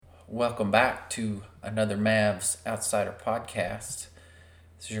Welcome back to another Mavs Outsider podcast.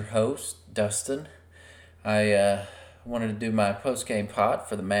 This is your host, Dustin. I wanted to do my post game pod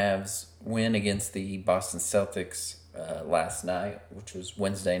for the Mavs win against the Boston Celtics last night, which was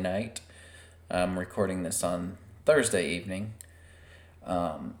Wednesday night. I'm recording this on Thursday evening.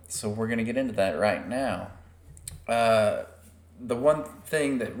 So we're going to get into that right now. The one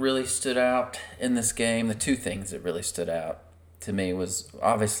thing that really stood out in this game, the two things that really stood out to me was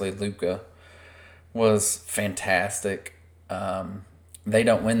obviously Luka was fantastic. They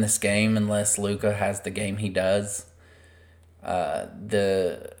don't win this game unless Luka has the game he does.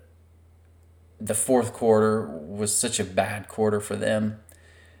 The fourth quarter was such a bad quarter for them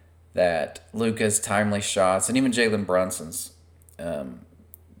that Luka's timely shots and even Jalen Brunson's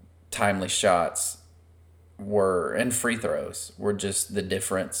timely shots were and free throws were just the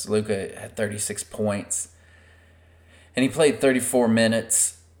difference. Luka had 36 points and he played 34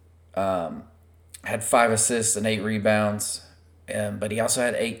 minutes. Had 5 assists and 8 rebounds, but he also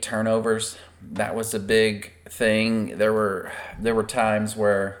had 8 turnovers. That was a big thing. There were times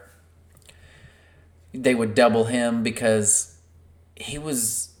where they would double him because he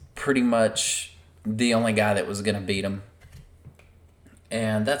was pretty much the only guy that was going to beat him.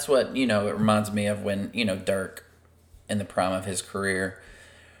 And that's what, it reminds me of when, Dirk in the prime of his career,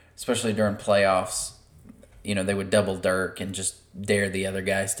 especially during playoffs, they would double Dirk and just dare the other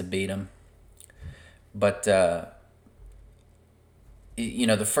guys to beat him. But, the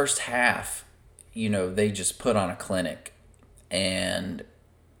first half, they just put on a clinic and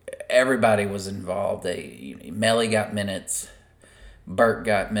everybody was involved. Melly got minutes, Burke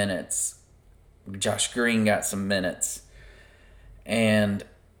got minutes, Josh Green got some minutes, and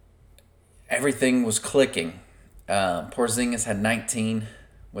everything was clicking. Porzingis had 19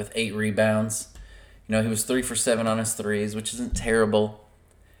 with 8 rebounds. He was 3 for 7 on his threes, which isn't terrible.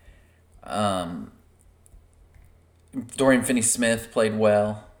 Dorian Finney-Smith played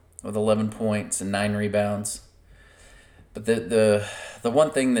well with 11 points and 9 rebounds. But the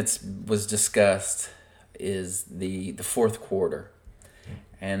one thing that was discussed is the fourth quarter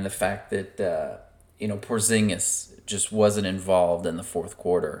and the fact that Porzingis just wasn't involved in the fourth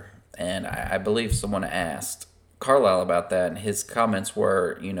quarter. And I believe someone asked Carlisle about that, and his comments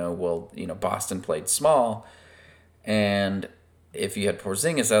were, Boston played small, and if you had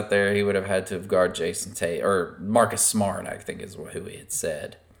Porzingis out there, he would have had to have guarded Jason Tate, or Marcus Smart, I think is who he had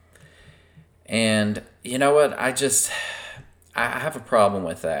said. And you know what? I have a problem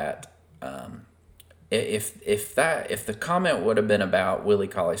with that. If the comment would have been about Willie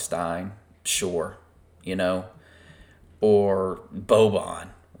Cauley-Stein, sure, or Boban,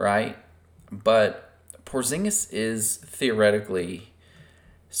 right? But Porzingis is theoretically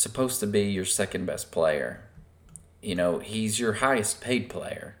supposed to be your second best player. He's your highest paid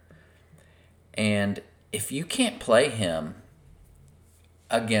player. And if you can't play him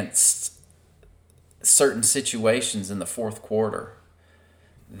against certain situations in the fourth quarter,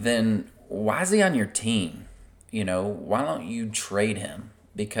 then why is he on your team? Why don't you trade him?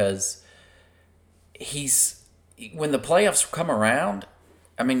 Because when the playoffs come around,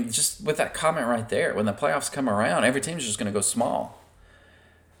 just with that comment right there, when the playoffs come around, every team's just going to go small.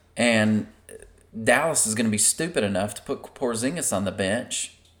 And Dallas is going to be stupid enough to put Porzingis on the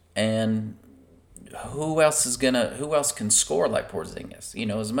bench, and who else can score like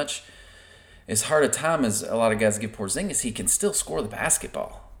Porzingis? As hard a time as a lot of guys give Porzingis, he can still score the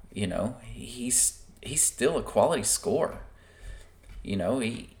basketball. He's still a quality scorer. He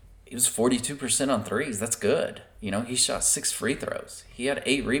was 42% on threes. That's good. He shot 6 free throws. He had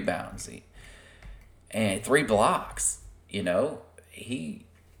 8 rebounds and 3 blocks. He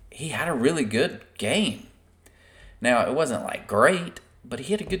had a really good game. Now, it wasn't like great, but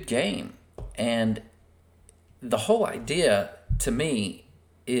he had a good game. And the whole idea to me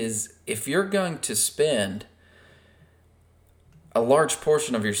is if you're going to spend a large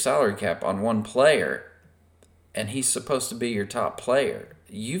portion of your salary cap on one player and he's supposed to be your top player,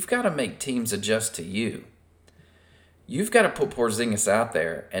 you've got to make teams adjust to you. You've got to put Porzingis out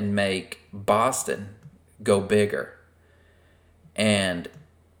there and make Boston go bigger. And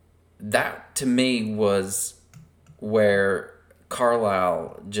that, to me, was where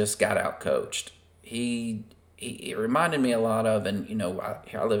Carlisle just got outcoached. It reminded me a lot of, and,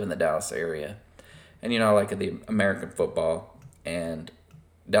 I live in the Dallas area, and, I like the American football and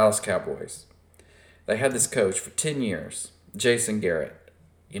Dallas Cowboys. They had this coach for 10 years, Jason Garrett.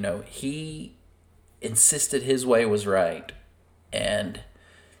 He insisted his way was right, and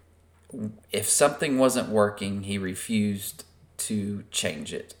if something wasn't working, he refused to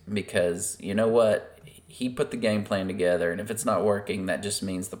change it because you know what? he put the game plan together, and if it's not working, that just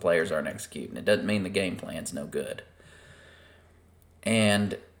means the players aren't executing. It doesn't mean the game plan's no good.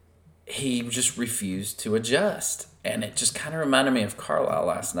 And he just refused to adjust. And it just kind of reminded me of Carlisle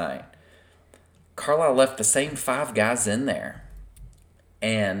last night. Carlisle left the same 5 guys in there.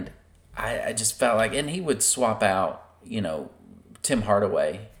 And I just felt like, and he would swap out, Tim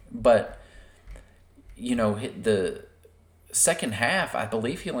Hardaway. But, the second half, I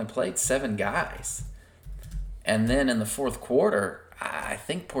believe he only played 7 guys. And then in the fourth quarter, I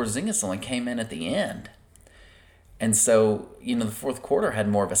think Porzingis only came in at the end. And so, the fourth quarter had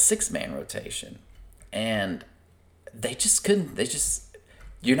more of a 6-man rotation. And they just couldn't,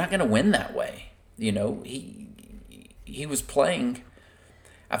 you're not going to win that way. He was playing,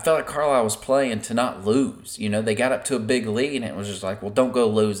 I felt like Carlisle was playing to not lose. They got up to a big lead and it was just like, well, don't go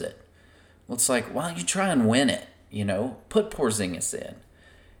lose it. Well, it's like, why don't you try and win it? Put Porzingis in.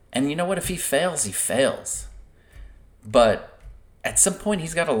 And you know what? If he fails, he fails. But at some point,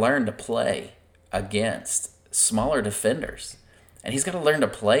 he's got to learn to play against smaller defenders. And he's got to learn to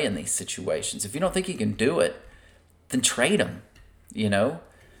play in these situations. If you don't think he can do it, then trade him.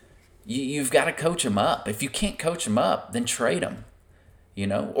 You've got to coach him up. If you can't coach him up, then trade him.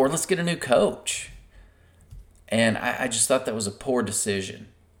 Or let's get a new coach. And I just thought that was a poor decision.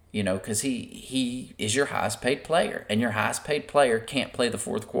 Because he is your highest paid player. And your highest paid player can't play the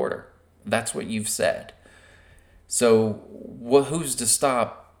fourth quarter. That's what you've said. So who's to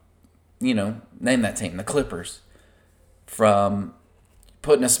stop, name that team, the Clippers, from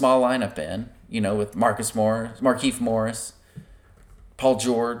putting a small lineup in, with Markieff Morris, Paul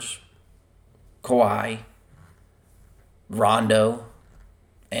George, Kawhi, Rondo,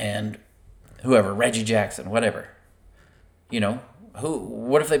 and whoever, Reggie Jackson, whatever.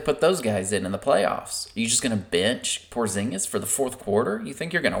 What if they put those guys in the playoffs? Are you just going to bench Porzingis for the fourth quarter? You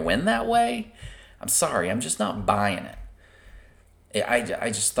think you're going to win that way? I'm sorry, I'm just not buying it. I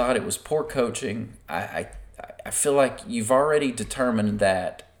just thought it was poor coaching. I feel like you've already determined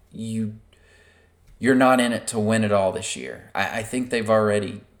that you're not in it to win it all this year. I think they've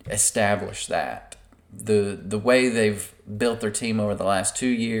already established that. The way they've built their team over the last 2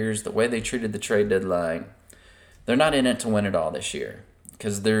 years, the way they treated the trade deadline, they're not in it to win it all this year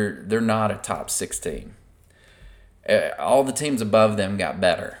because they're not a top 6 team. All the teams above them got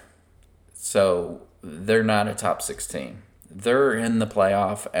better. So they're not a top 6 team. They're in the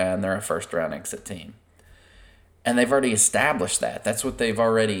playoff and they're a first round exit team. And they've already established that. That's what they've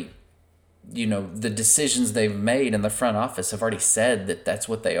already, the decisions they've made in the front office have already said that that's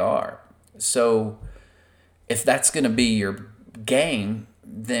what they are. So if that's going to be your game,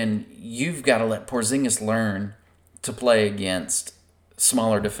 then you've got to let Porzingis learn to play against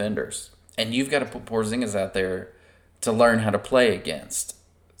smaller defenders. And you've got to put Porzingis out there to learn how to play against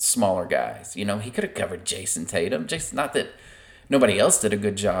smaller guys. He could have covered Jason Tatum. Not that nobody else did a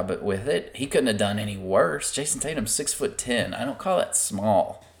good job with it. He couldn't have done any worse. Jason Tatum's 6'10". I don't call that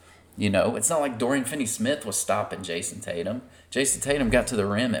small. It's not like Dorian Finney-Smith was stopping Jason Tatum. Jason Tatum got to the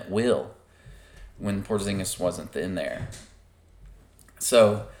rim at will when Porzingis wasn't in there.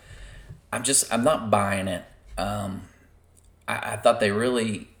 So I'm not buying it. I thought they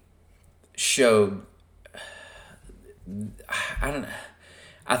really showed. I don't know.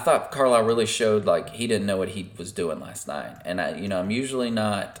 I thought Carlisle really showed like he didn't know what he was doing last night. And I'm usually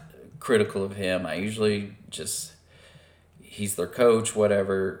not critical of him. I usually just, he's their coach,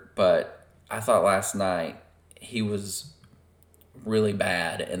 whatever. But I thought last night he was really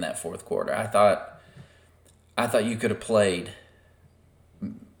bad in that fourth quarter. I thought you could have played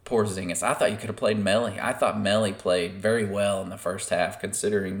Porzingis. I thought you could have played Melly. I thought Melly played very well in the first half,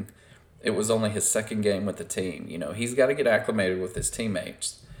 considering it was only his second game with the team. He's got to get acclimated with his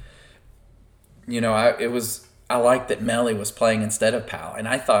teammates. I liked that Melly was playing instead of Powell. And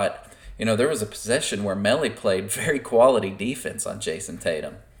I thought, there was a possession where Melly played very quality defense on Jason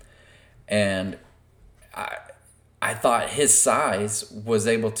Tatum. And I thought his size was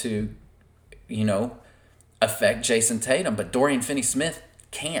able to, affect Jason Tatum. But Dorian Finney-Smith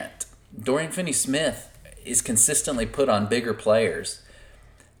can't. Dorian Finney-Smith is consistently put on bigger players.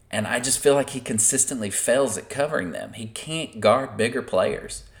 And I just feel like he consistently fails at covering them. He can't guard bigger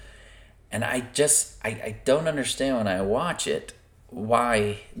players. And I don't understand when I watch it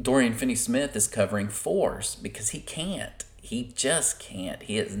why Dorian Finney-Smith is covering 4s, because he can't. He just can't.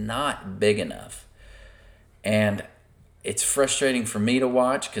 He is not big enough. And it's frustrating for me to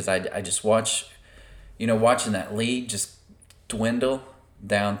watch because I just watch, watching that lead just dwindle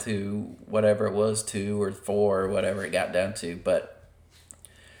down to whatever it was, 2 or 4 or whatever it got down to. But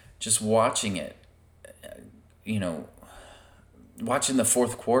just watching it, watching the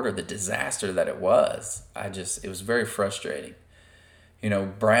fourth quarter, the disaster that it was, it was very frustrating.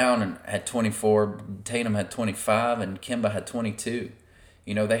 Brown had 24, Tatum had 25, and Kemba had 22.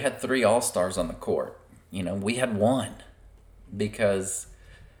 They had three All-Stars on the court. We had one because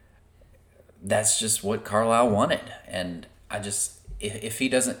that's just what Carlisle wanted. And if he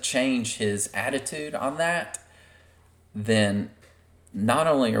doesn't change his attitude on that, then not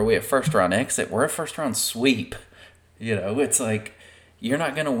only are we a first-round exit, we're a first-round sweep. It's like you're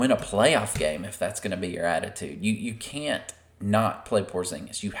not going to win a playoff game if that's going to be your attitude. You can't not play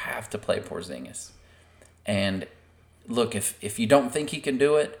Porzingis. You have to play Porzingis. And look, if you don't think he can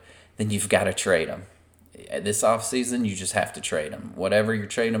do it, then you've got to trade him. This offseason, you just have to trade him. Whatever you're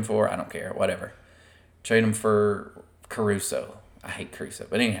trading him for, I don't care. Whatever. Trade him for Caruso. I hate Caruso.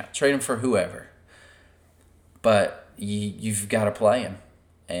 But anyhow, trade him for whoever. But you've got to play him.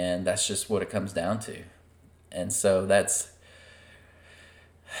 And that's just what it comes down to. And so that's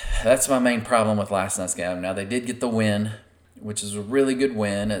my main problem with last night's game. Now, they did get the win, which is a really good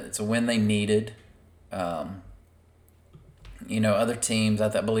win. It's a win they needed. Other teams,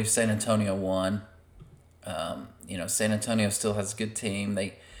 I believe San Antonio won. San Antonio still has a good team.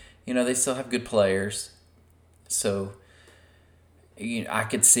 They still have good players. So, I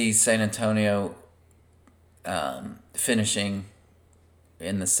could see San Antonio finishing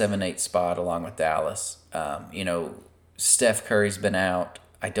in the 7-8 spot along with Dallas. Steph Curry's been out.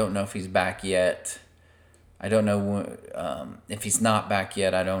 I don't know if he's back yet. I don't know if he's not back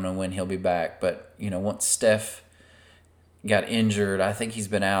yet. I don't know when he'll be back. But, once Steph got injured, I think he's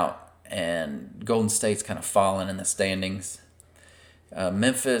been out. And Golden State's kind of fallen in the standings.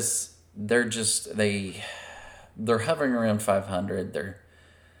 Memphis, they're hovering around 500.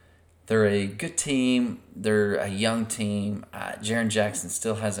 They're a good team. They're a young team. Jaren Jackson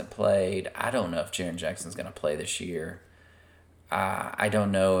still hasn't played. I don't know if Jaren Jackson's going to play this year. I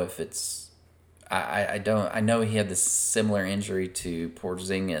don't know if it's. I know he had this similar injury to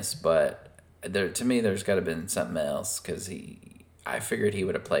Porzingis, but to me there's got to have been something else because I figured he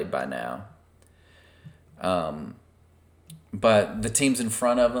would have played by now. But the teams in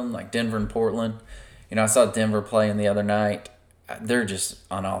front of him, like Denver and Portland, I saw Denver playing the other night. They're just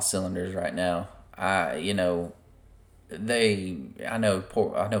on all cylinders right now. I know Philly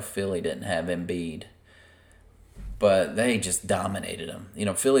didn't have Embiid, but they just dominated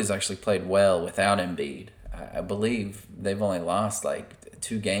them. Philly's actually played well without Embiid. I believe they've only lost like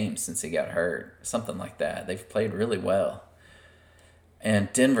 2 games since he got hurt, something like that. They've played really well.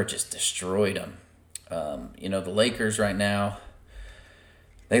 And Denver just destroyed them. The Lakers right now,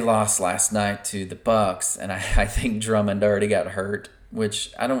 they lost last night to the Bucks, and I think Drummond already got hurt,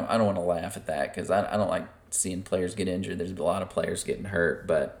 which I don't want to laugh at that because I don't like seeing players get injured. There's a lot of players getting hurt,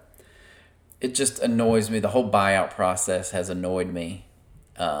 but it just annoys me. The whole buyout process has annoyed me.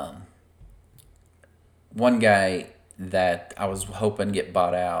 One guy that I was hoping to get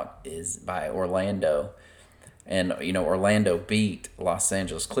bought out is by Orlando. And, Orlando beat Los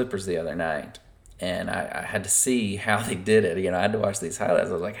Angeles Clippers the other night. And I had to see how they did it. I had to watch these highlights.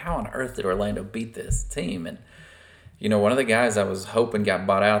 I was like, how on earth did Orlando beat this team? And, one of the guys I was hoping got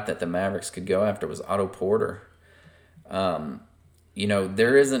bought out that the Mavericks could go after was Otto Porter.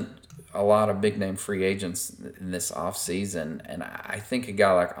 There isn't a lot of big-name free agents in this offseason. And I think a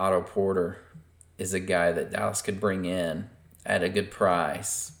guy like Otto Porter is a guy that Dallas could bring in at a good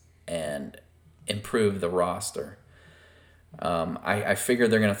price and improve the roster. I figure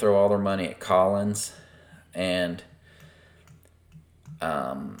they're going to throw all their money at Collins, and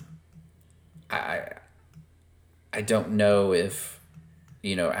I don't know if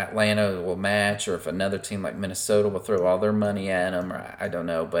Atlanta will match or if another team like Minnesota will throw all their money at him. Or I don't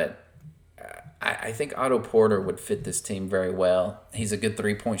know, but I think Otto Porter would fit this team very well. He's a good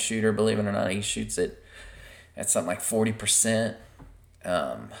 3-point shooter, believe it or not. He shoots it at something like 40%.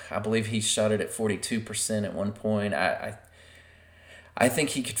 I believe he shot it at 42% at one point. I think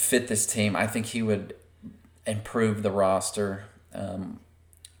he could fit this team. I think he would improve the roster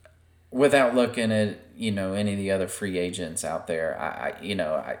without looking at any of the other free agents out there.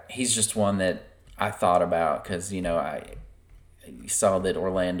 He's just one that I thought about because I saw that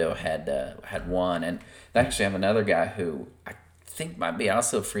Orlando had one, and they actually have another guy who I think might be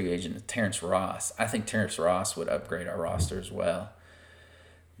also a free agent, Terrence Ross. I think Terrence Ross would upgrade our roster as well.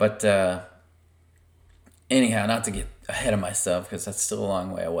 But anyhow, not to get ahead of myself because that's still a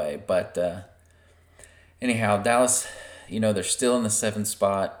long way away. But anyhow, Dallas, they're still in the 7th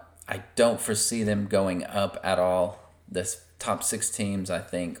spot. I don't foresee them going up at all. This top 6 teams, I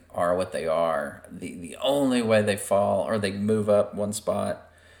think, are what they are. The only way they fall or they move up one spot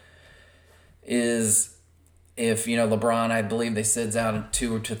is if LeBron, I believe they said's out in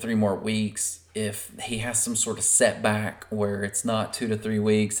 2 to 3 more weeks. If he has some sort of setback where it's not 2 to 3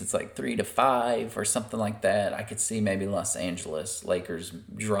 weeks, it's like 3 to 5 or something like that, I could see maybe Los Angeles Lakers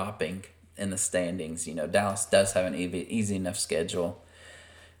dropping in the standings. Dallas does have an easy enough schedule.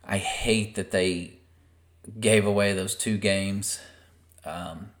 I hate that they gave away those 2 games.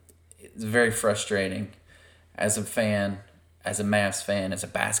 It's very frustrating as a fan, as a Mavs fan, as a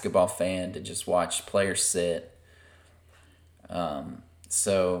basketball fan, to just watch players sit.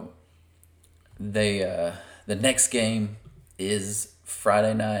 So the next game is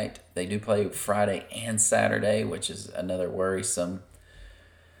Friday night. They do play Friday and Saturday, which is another worrisome,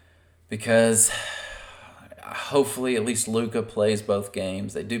 because hopefully at least Luka plays both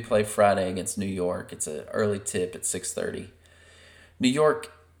games. They do play Friday against New York. It's an early tip at 6:30. New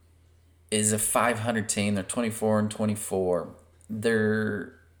York is a 500 team. They're 24-24.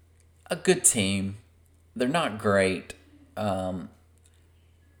 They're a good team. They're not great.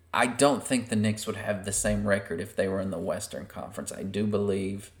 I don't think the Knicks would have the same record if they were in the Western Conference. I do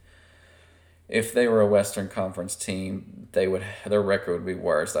believe if they were a Western Conference team, their record would be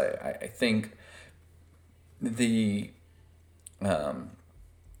worse. I think the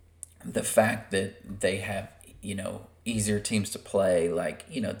fact that they have easier teams to play,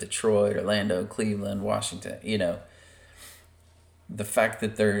 like Detroit, Orlando, Cleveland, Washington, the fact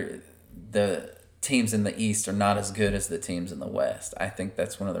that the teams in the East are not as good as the teams in the West. I think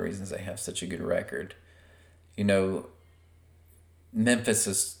that's one of the reasons they have such a good record. Memphis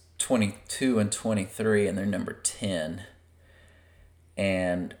is 22-23 and they're number 10.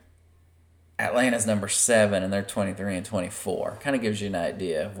 And Atlanta's number 7 and they're 23-24. Kind of gives you an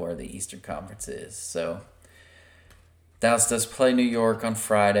idea of where the Eastern Conference is. So Dallas does play New York on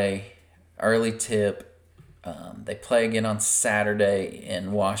Friday, early tip. They play again on Saturday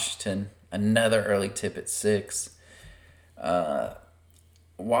in Washington, another early tip at 6.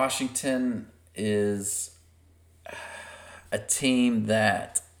 Washington is a team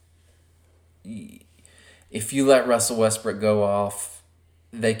that, if you let Russell Westbrook go off,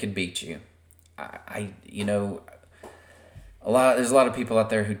 they could beat you. There's a lot of people out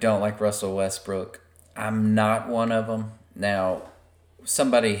there who don't like Russell Westbrook. I'm not one of them. Now,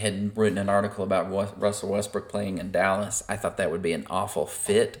 somebody had written an article about Russell Westbrook playing in Dallas. I thought that would be an awful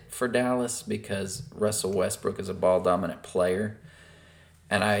fit for Dallas because Russell Westbrook is a ball-dominant player,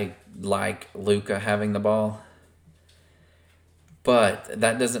 and I like Luka having the ball. But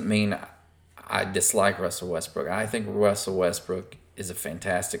that doesn't mean I dislike Russell Westbrook. I think Russell Westbrook is a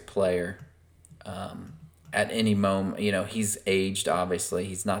fantastic player. At any moment, he's aged, obviously.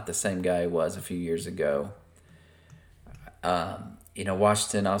 He's not the same guy he was a few years ago.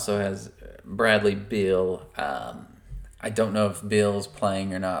 Washington also has Bradley Beal. I don't know if Beal's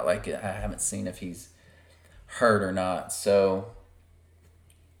playing or not. I haven't seen if he's hurt or not. So,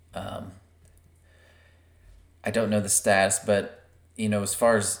 I don't know the status. But, as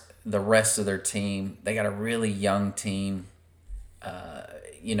far as the rest of their team, they got a really young team.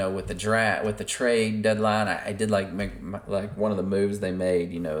 With the draft, with the trade deadline, I did like one of the moves they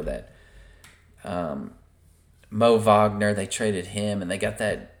made. That Mo Wagner, they traded him, and they got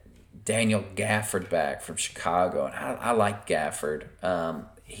that Daniel Gafford back from Chicago, and I like Gafford.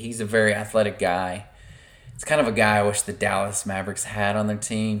 He's a very athletic guy. It's kind of a guy I wish the Dallas Mavericks had on their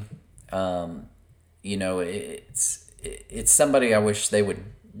team. It's somebody I wish they would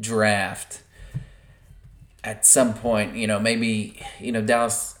draft at some point. Maybe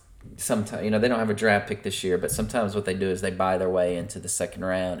Dallas. Sometimes they don't have a draft pick this year, but sometimes what they do is they buy their way into the second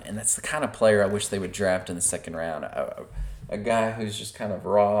round, and that's the kind of player I wish they would draft in the second round. A guy who's just kind of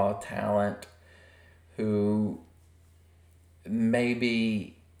raw talent, who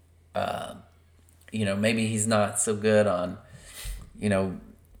maybe maybe he's not so good on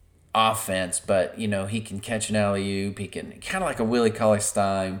offense, but he can catch an alley-oop. He can, kind of like a Willie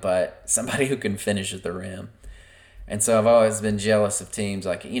Cauley-Stein, but somebody who can finish at the rim. And so I've always been jealous of teams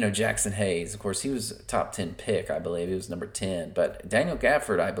like, Jackson Hayes. Of course, he was a top 10 pick, I believe. He was number 10. But Daniel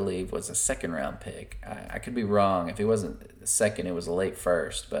Gafford, I believe, was a second-round pick. I could be wrong. If he wasn't second, it was a late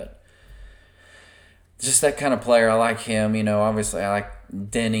first. But just that kind of player, I like him. Obviously, I like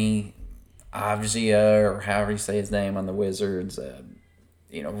Denny Avdia, or however you say his name, on the Wizards.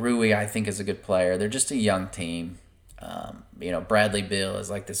 Rui, I think, is a good player. They're just a young team. Bradley Beal is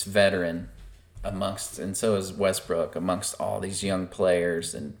like this veteran and so is Westbrook, amongst all these young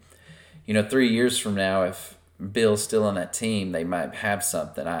players. And 3 years from now, if Bill's still on that team, they might have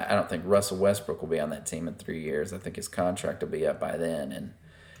something. I don't think Russell Westbrook will be on that team in 3 years. I think his contract will be up by then, and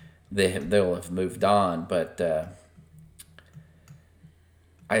they'll have moved on. But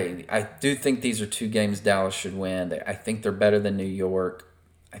I do think these are two games Dallas should win. I think they're better than New York.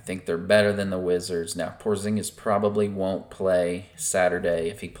 I think they're better than the Wizards. Now, Porzingis probably won't play Saturday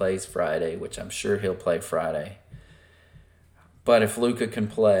if he plays Friday, which I'm sure he'll play Friday. But if Luka can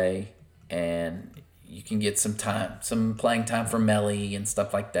play and you can get some time, some playing time for Melly and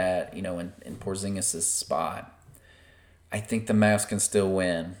stuff like that, in Porzingis' spot, I think the Mavs can still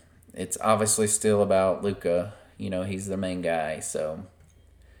win. It's obviously still about Luka. He's the main guy. So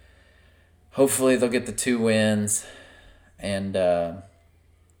hopefully they'll get the 2 wins. And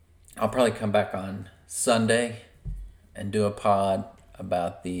I'll probably come back on Sunday and do a pod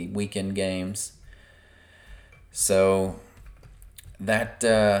about the weekend games. So that's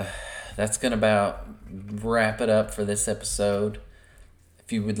gonna about wrap it up for this episode.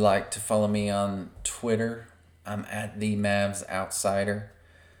 If you would like to follow me on Twitter, I'm at the Mavs Outsider.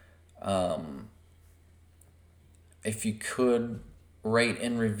 If you could rate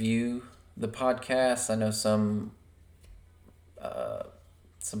and review the podcast, I know some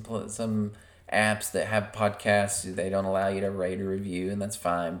apps that have podcasts, they don't allow you to rate or review, and that's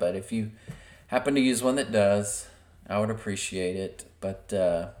fine. But if you happen to use one that does, I would appreciate it. But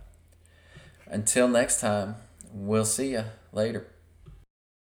until next time, we'll see you later.